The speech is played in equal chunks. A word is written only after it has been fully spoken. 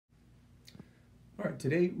right,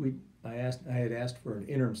 today I had asked for an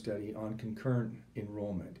interim study on concurrent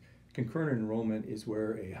enrollment. Concurrent enrollment is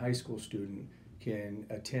where a high school student can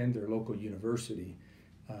attend their local university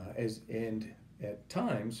and at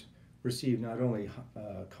times receive not only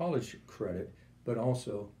college credit but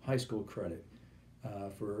also high school credit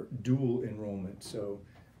for dual enrollment. So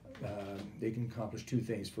they can accomplish two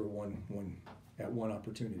things for one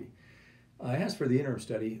opportunity. I asked for the interim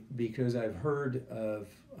study because I've heard of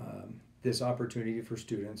this opportunity for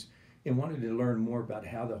students and wanted to learn more about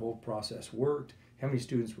how the whole process worked, how many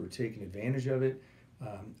students were taking advantage of it.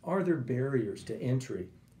 Are there barriers to entry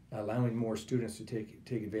allowing more students to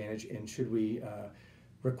take advantage, and should we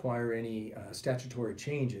require any statutory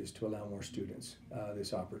changes to allow more students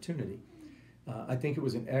this opportunity? I think it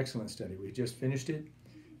was an excellent study. We just finished it.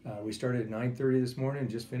 We started at 9:30 this morning and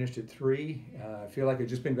just finished at 3. I feel like I've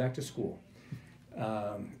just been back to school.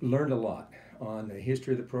 Learned a lot on the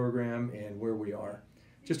history of the program and where we are.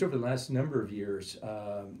 Just over the last number of years,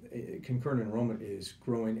 concurrent enrollment is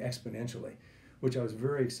growing exponentially, which I was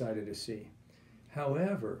very excited to see.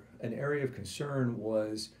 However, an area of concern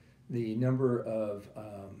was the number of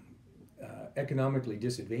economically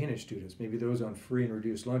disadvantaged students, maybe those on free and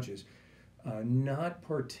reduced lunches, not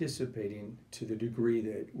participating to the degree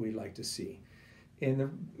that we'd like to see. And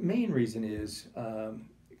the main reason is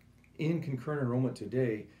in concurrent enrollment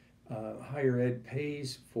today, higher ed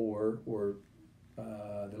pays for, or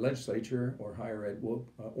the legislature or higher ed will,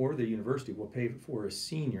 or the university will pay for a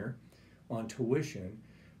senior on tuition,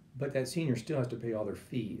 but that senior still has to pay all their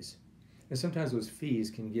fees. And sometimes those fees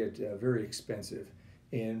can get very expensive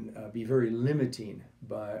and be very limiting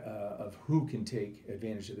of who can take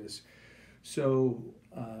advantage of this. So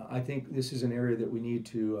I think this is an area that we need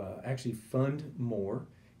to actually fund more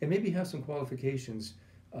and maybe have some qualifications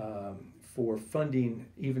for funding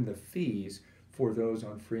even the fees for those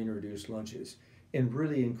on free and reduced lunches, and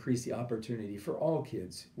really increase the opportunity for all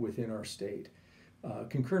kids within our state.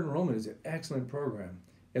 Concurrent enrollment is an excellent program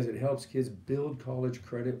as it helps kids build college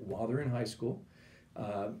credit while they're in high school,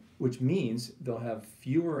 which means they'll have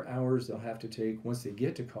fewer hours they'll have to take once they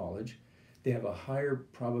get to college. They have a higher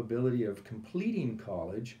probability of completing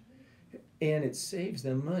college, and it saves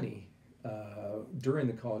them money during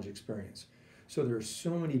the college experience. So there are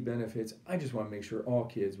so many benefits. I just want to make sure all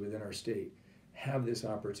kids within our state have this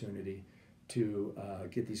opportunity to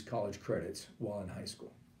get these college credits while in high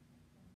school.